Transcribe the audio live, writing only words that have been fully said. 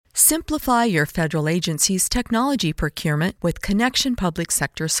Simplify your federal agency's technology procurement with Connection Public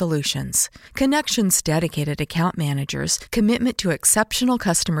Sector Solutions. Connection's dedicated account managers, commitment to exceptional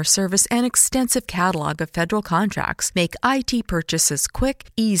customer service, and extensive catalog of federal contracts make IT purchases quick,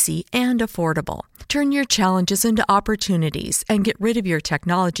 easy, and affordable. Turn your challenges into opportunities and get rid of your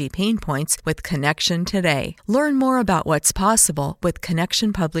technology pain points with Connection today. Learn more about what's possible with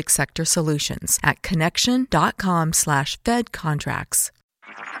Connection Public Sector Solutions at connection.com/Fed contracts.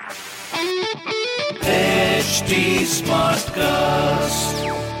 HT Smartcast.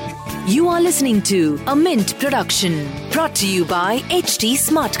 You are listening to a Mint production brought to you by HT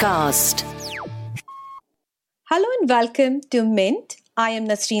Smartcast. Hello and welcome to Mint. I am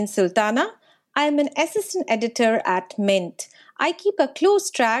Nasreen Sultana. I am an assistant editor at Mint. I keep a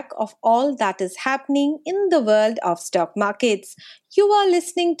close track of all that is happening in the world of stock markets. You are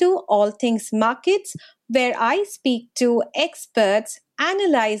listening to All Things Markets, where I speak to experts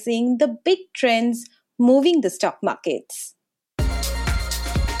analyzing the big trends moving the stock markets.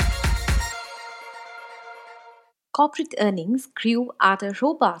 Corporate earnings grew at a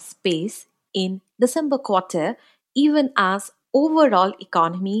robust pace in December quarter, even as overall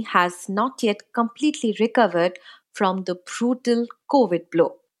economy has not yet completely recovered from the brutal COVID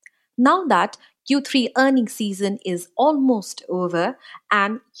blow. Now that Q3 earnings season is almost over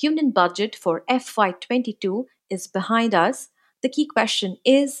and union budget for FY22 is behind us, the key question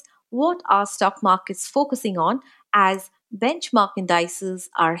is, what are stock markets focusing on as benchmark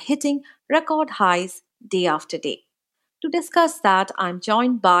indices are hitting record highs day after day? To discuss that, I'm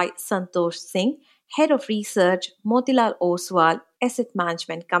joined by Santosh Singh, Head of Research, Motilal Oswal Asset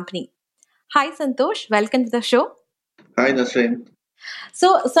Management Company. Hi Santosh, welcome to the show. Hi Nasreen.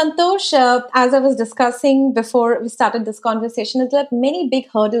 So Santosh, as I was discussing before we started this conversation, is that many big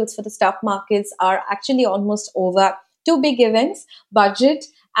hurdles for the stock markets are actually almost over. Two big events, budget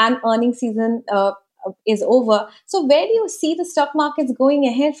and earnings season is over. So where do you see the stock markets going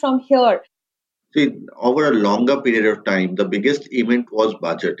ahead from here? See, over a longer period of time, the biggest event was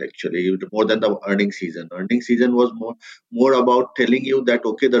budget actually, more than the earnings season. Earnings season was more about telling you that,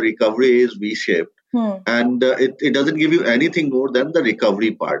 okay, the recovery is V-shaped. And it doesn't give you anything more than the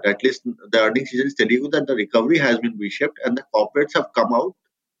recovery part. At least the earnings season is telling you that the recovery has been V-shaped and the corporates have come out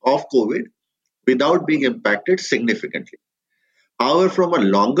of COVID without being impacted significantly. However, from a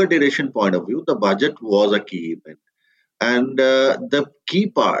longer duration point of view, the budget was a key event. And the key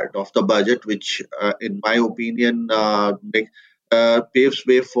part of the budget, which in my opinion paves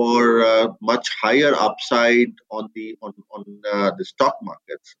way for much higher upside on the stock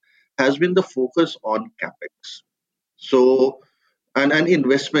markets, has been the focus on capex. So and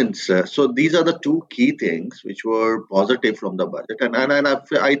investments. So these are the two key things which were positive from the budget. And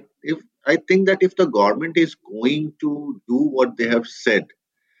I think that if the government is going to do what they have said,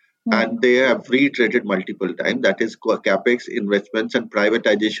 and they have reiterated multiple times, that is capex, investments, and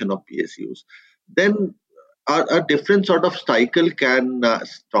privatization of PSUs, then a different sort of cycle can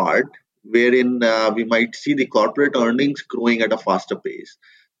start, wherein we might see the corporate earnings growing at a faster pace,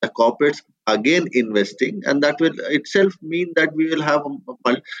 the corporates again investing, and that will itself mean that we will have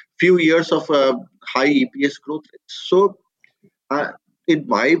a few years of high EPS growth rates. So in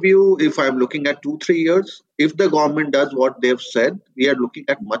my view, if I'm looking at 2-3 years, if the government does what they've said, we are looking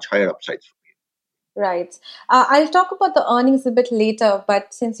at much higher upsides. Right. I'll talk about the earnings a bit later,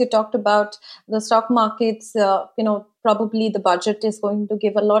 but since you talked about the stock markets, probably the budget is going to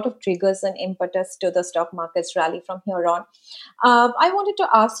give a lot of triggers and impetus to the stock markets rally from here on. I wanted to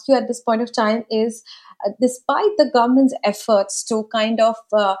ask you at this point of time is, despite the government's efforts to kind of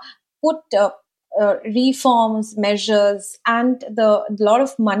put reforms, measures, and a lot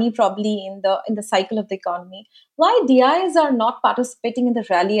of money probably in the cycle of the economy, why DIs are not participating in the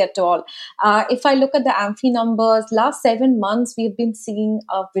rally at all? If I look at the AMFI numbers, last 7 months we've been seeing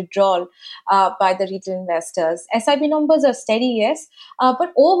a withdrawal by the retail investors. SIB numbers are steady, yes,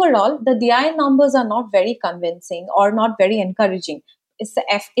 but overall the DI numbers are not very convincing or not very encouraging. It's the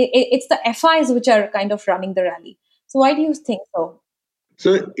FIs which are kind of running the rally. So why do you think so?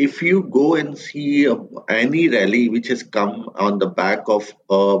 So if you go and see any rally which has come on the back of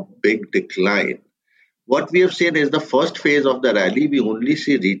a big decline, what we have seen is the first phase of the rally, we only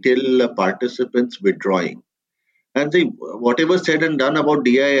see retail participants withdrawing. And whatever said and done about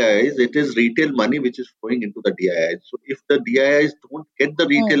DIIs, it is retail money which is flowing into the DIIs. So if the DIIs don't get the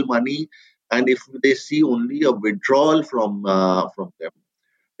retail money, and if they see only a withdrawal from them,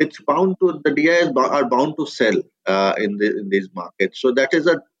 it's bound to, the DIs are bound to sell in these markets. So that is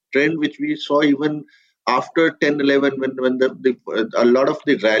a trend which we saw even after 10, 11, when a lot of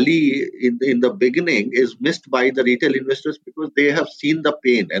the rally in the beginning is missed by the retail investors because they have seen the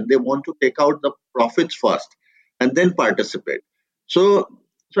pain and they want to take out the profits first and then participate. So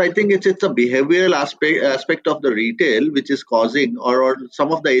so I think it's a behavioral aspect of the retail which is causing, or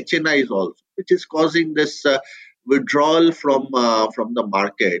some of the HNIs also, which is causing this withdrawal from the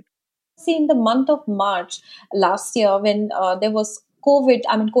market. See, in the month of March last year, when there was COVID,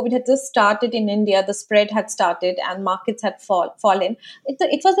 I mean, COVID had just started in India, the spread had started, and markets had fallen.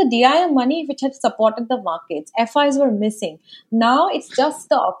 It was the DIM money which had supported the markets. FIs were missing. Now it's just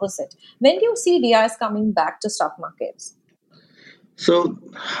the opposite. When do you see DIs coming back to stock markets? So,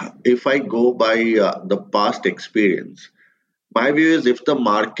 if I go by the past experience, my view is if the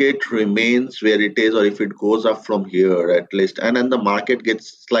market remains where it is, or if it goes up from here at least, and then the market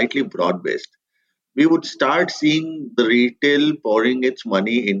gets slightly broad based, we would start seeing the retail pouring its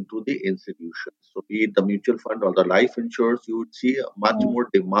money into the institutions. So, be it the mutual fund or the life insurers, you would see a much more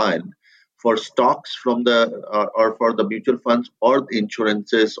demand for stocks from the or for the mutual funds or the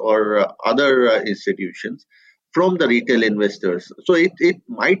insurances or other institutions from the retail investors. So it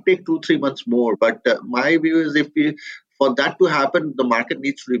might take 2 3 months more, but my view is if we for that to happen, the market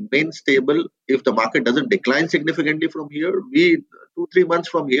needs to remain stable. If the market doesn't decline significantly from here, we 2 3 months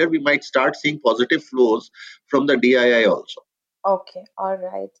from here we might start seeing positive flows from the DII also. Okay, all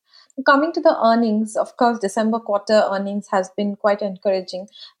right. Coming to the earnings, of course, December quarter earnings has been quite encouraging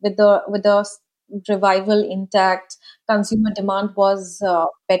with the revival intact. Consumer demand was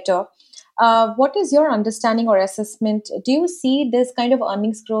better. What is your understanding or assessment? Do you see this kind of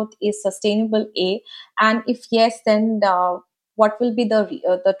earnings growth is sustainable? A, and if yes, then what will be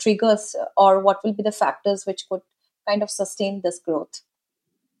the triggers or what will be the factors which could kind of sustain this growth?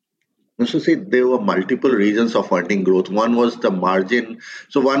 So see, there were multiple reasons of earning growth. One was the margin.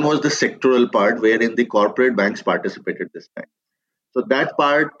 So one was the sectoral part wherein the corporate banks participated this time. So that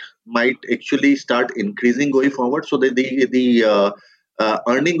part might actually start increasing going forward. So the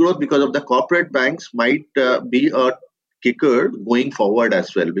earning growth because of the corporate banks might be a kicker going forward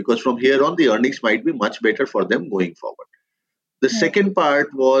as well. Because from here on, the earnings might be much better for them going forward. The second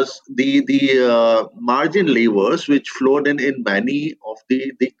part was the margin levers which flowed in many of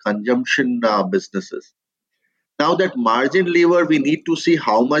the consumption businesses. Now that margin lever, we need to see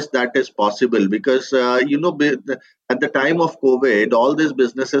how much that is possible because at the time of COVID, all these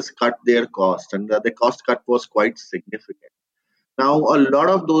businesses cut their cost, and the cost cut was quite significant. Now a lot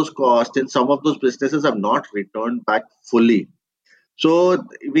of those costs in some of those businesses have not returned back fully. So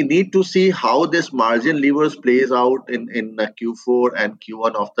we need to see how this margin levers plays out in Q4 and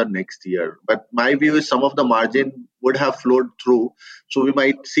Q1 of the next year. But my view is some of the margin would have flowed through, so we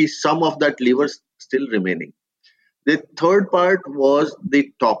might see some of that levers still remaining. The third part was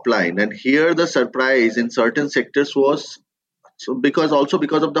the top line, and here the surprise in certain sectors was so because of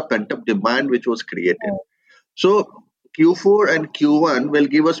the pent up demand which was created. So Q4 and Q1 will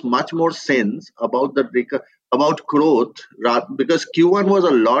give us much more sense about about growth because Q1 was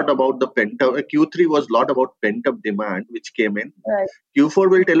a lot about the pent up. Q3 was a lot about pent up demand which came in. Right. Q4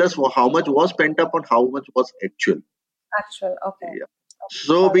 will tell us how much was pent up and how much was actual. Actual. Okay. Yeah.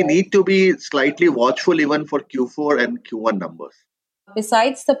 So All we right. need to be slightly watchful even for Q4 and Q1 numbers.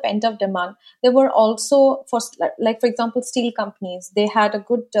 Besides the pent up demand, there were also like for example, steel companies. They had a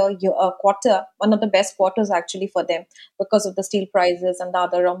good quarter, one of the best quarters actually for them because of the steel prices and the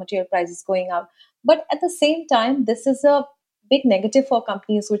other raw material prices going up. But at the same time, this is a big negative for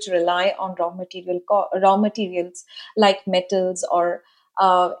companies which rely on raw materials like metals or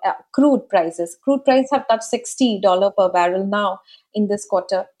crude prices. Crude prices have touched $60 per barrel now in this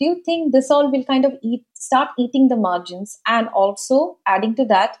quarter. Do you think this all will kind of start eating the margins? And also adding to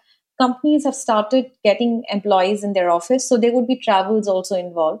that, companies have started getting employees in their office, so there would be travels also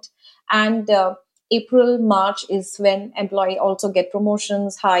involved. And April, March is when employee also get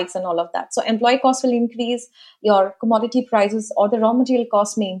promotions, hikes, and all of that. So employee costs will increase, your commodity prices or the raw material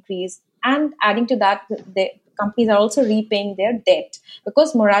costs may increase. And adding to that, the companies are also repaying their debt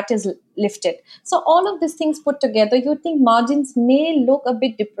because morat is lifted. So all of these things put together, you think margins may look a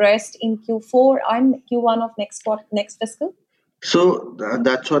bit depressed in Q4 and Q1 of next fiscal? So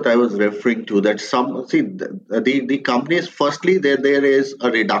that's what I was referring to. That some see the companies. Firstly, there is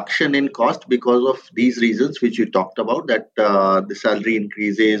a reduction in cost because of these reasons which you talked about. That the salary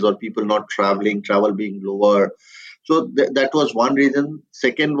increases or people not traveling, travel being lower. So that was one reason.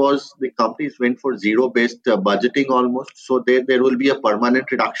 Second was the companies went for zero based budgeting almost. So there will be a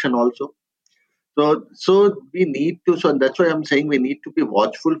permanent reduction also. So we need to. So that's why I'm saying we need to be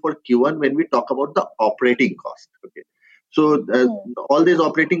watchful for Q1 when we talk about the operating cost. Okay. So all these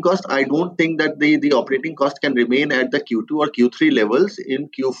operating costs, I don't think that the operating cost can remain at the Q2 or Q3 levels in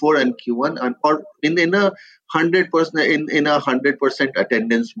Q4 and Q1, and or in a 100% in a 100%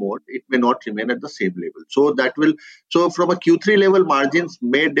 attendance mode. It may not remain at the same level. So from a Q3 level, margins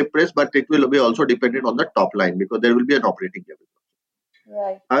may depress, but it will be also dependent on the top line because there will be an operating level.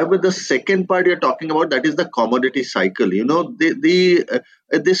 Right. However, the second part you're talking about, that is the commodity cycle.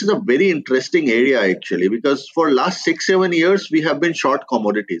 This is a very interesting area actually, because for last 6-7 years we have been short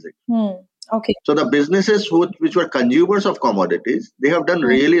commodities. Okay. So the businesses which were consumers of commodities, they have done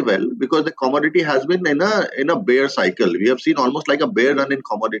really well because the commodity has been in a bear cycle. We have seen almost like a bear run in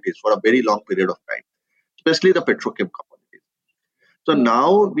commodities for a very long period of time, especially the petrochem commodities. So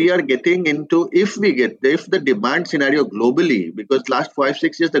now we are getting into if the demand scenario globally, because last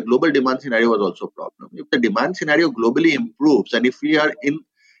 5-6 years the global demand scenario was also a problem. If the demand scenario globally improves, and if we are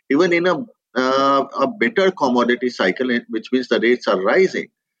even in a better commodity cycle, which means the rates are rising,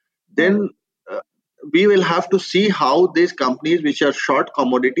 then we will have to see how these companies which are short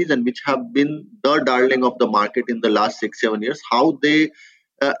commodities and which have been the darling of the market in the last 6-7 years, how they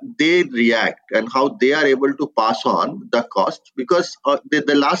react and how they are able to pass on the cost, because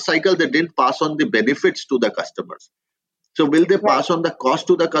the last cycle they didn't pass on the benefits to the customers. So will they pass on the cost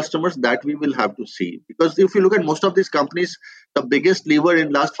to the customers? That we will have to see, because if you look at most of these companies, the biggest lever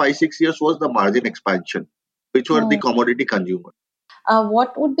in last 5-6 years was the margin expansion, which were the commodity consumers.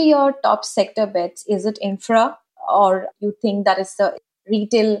 What would be your top sector bets? Is it infra, or you think that is the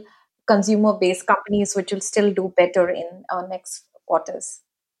retail consumer-based companies which will still do better in next quarters?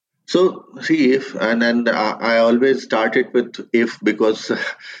 So see, I always start it with if, because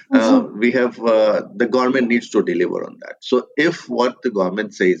we have the government needs to deliver on that. So if what the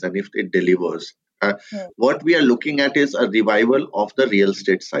government says and if it delivers, what we are looking at is a revival of the real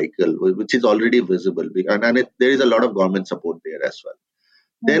estate cycle, which is already visible, and there is a lot of government support there as well.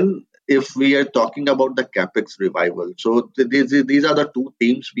 Then if we are talking about the capex revival, so these are the two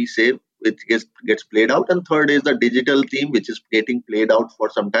themes we say which gets played out, and third is the digital theme, which is getting played out for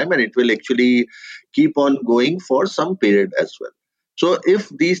some time, and it will actually keep on going for some period as well. So if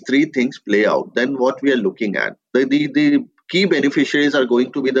these three things play out, then what we are looking at, the key beneficiaries are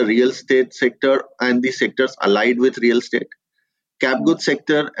going to be the real estate sector and the sectors allied with real estate, cap goods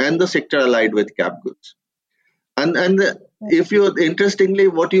sector and the sector allied with cap goods. And if you interestingly,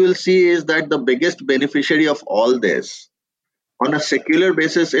 what you will see is that the biggest beneficiary of all this on a secular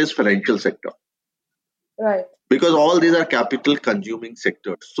basis is financial sector. Right. Because all these are capital consuming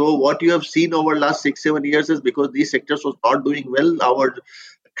sectors. So what you have seen over last 6-7 years is because these sectors was not doing well, our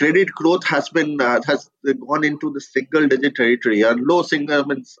credit growth has gone into the single digit territory, and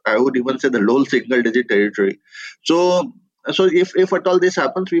I would even say the low single digit territory. So if at all this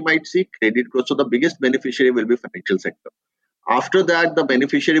happens, we might see credit growth. So the biggest beneficiary will be financial sector. After that, the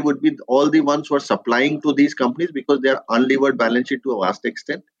beneficiary would be all the ones who are supplying to these companies because they are unlevered balance sheet to a vast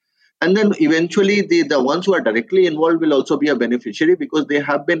extent. And then eventually the ones who are directly involved will also be a beneficiary because they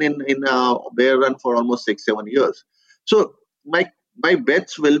have been in a bear run for almost 6-7 years. So my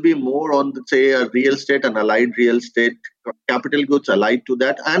bets will be more on, say, a real estate and allied real estate, capital goods allied to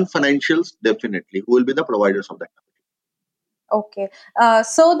that, and financials definitely, who will be the providers of that. Okay.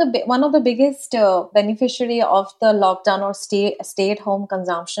 So one of the biggest beneficiary of the lockdown or stay-at-home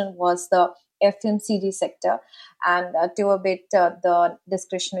consumption was the FMCG sector, and to a bit the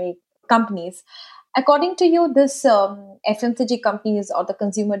discretionary companies. According to you, this FMCG companies or the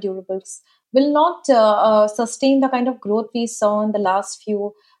consumer durables will not sustain the kind of growth we saw in the last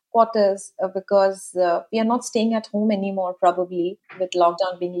few quarters because we are not staying at home anymore, probably with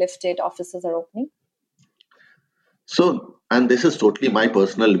lockdown being lifted, offices are opening. So, and this is totally my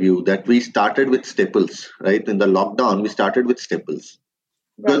personal view, that we started with staples, right? In the lockdown, we started with staples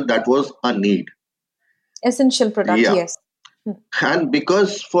because that was a need. Essential product, yes. And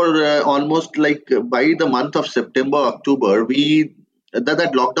because for almost like by the month of September, October,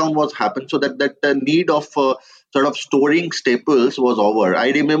 that lockdown was happened, so that the need of sort of storing staples was over.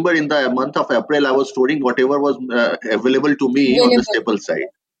 I remember in the month of April, I was storing whatever was available to me on the staple side.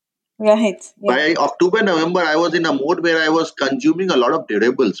 Right. Yeah. By October, November, I was in a mode where I was consuming a lot of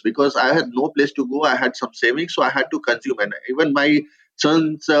durables because I had no place to go. I had some savings, so I had to consume. And even my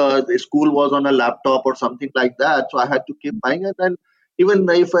son's school was on a laptop or something like that, so I had to keep buying it. And even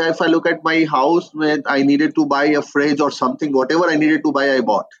if I look at my house, I needed to buy a fridge or something, whatever I needed to buy, I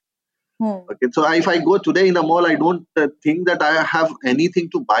bought. Okay, so if I go today in a mall, I don't think that I have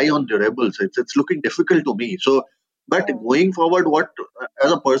anything to buy on durables. It's looking difficult to me. So. But going forward,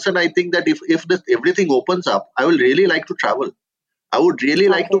 as a person, I think that if everything opens up, I will really like to travel. I would really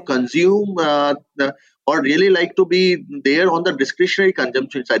like to consume or really like to be there on the discretionary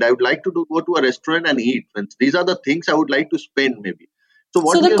consumption side. I would like to go to a restaurant and eat. These are the things I would like to spend maybe. So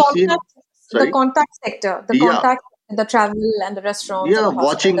what we have seen... The contact sector, the travel and the restaurants. Yeah,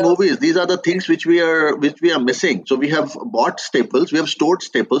 watching movies. These are the things which we are missing. So we have bought staples. We have stored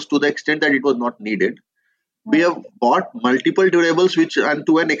staples to the extent that it was not needed. We have bought multiple durables, and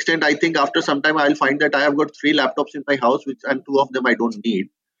to an extent, I think after some time I'll find that I have got 3 laptops in my house, and 2 of them I don't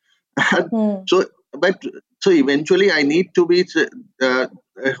need. So eventually I need to be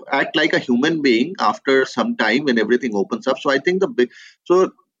act like a human being after some time when everything opens up. So I think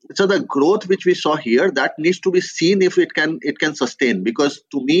so the growth which we saw here, that needs to be seen if it can sustain, because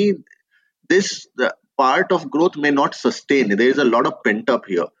to me this part of growth may not sustain. There is a lot of pent up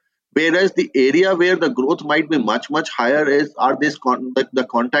here. Whereas the area where the growth might be much, much higher are the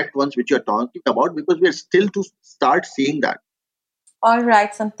contact ones which you're talking about, because we're still to start seeing that. All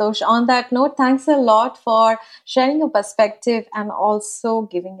right, Santosh. On that note, thanks a lot for sharing your perspective and also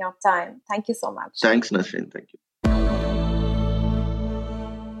giving your time. Thank you so much. Thanks, Nasreen. Thank you.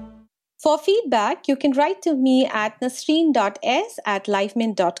 For feedback, you can write to me at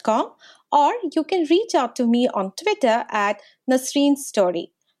nasreen.s@lifemint.com, or you can reach out to me on Twitter at Nasreen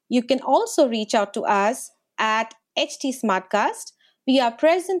Story. You can also reach out to us at HT Smartcast. We are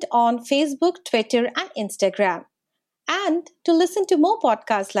present on Facebook, Twitter, and Instagram. And to listen to more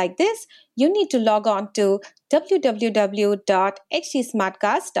podcasts like this, you need to log on to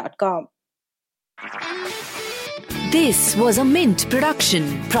www.htsmartcast.com. This was a Mint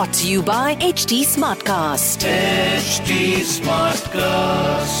production brought to you by HT Smartcast. HT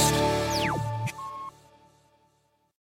Smartcast.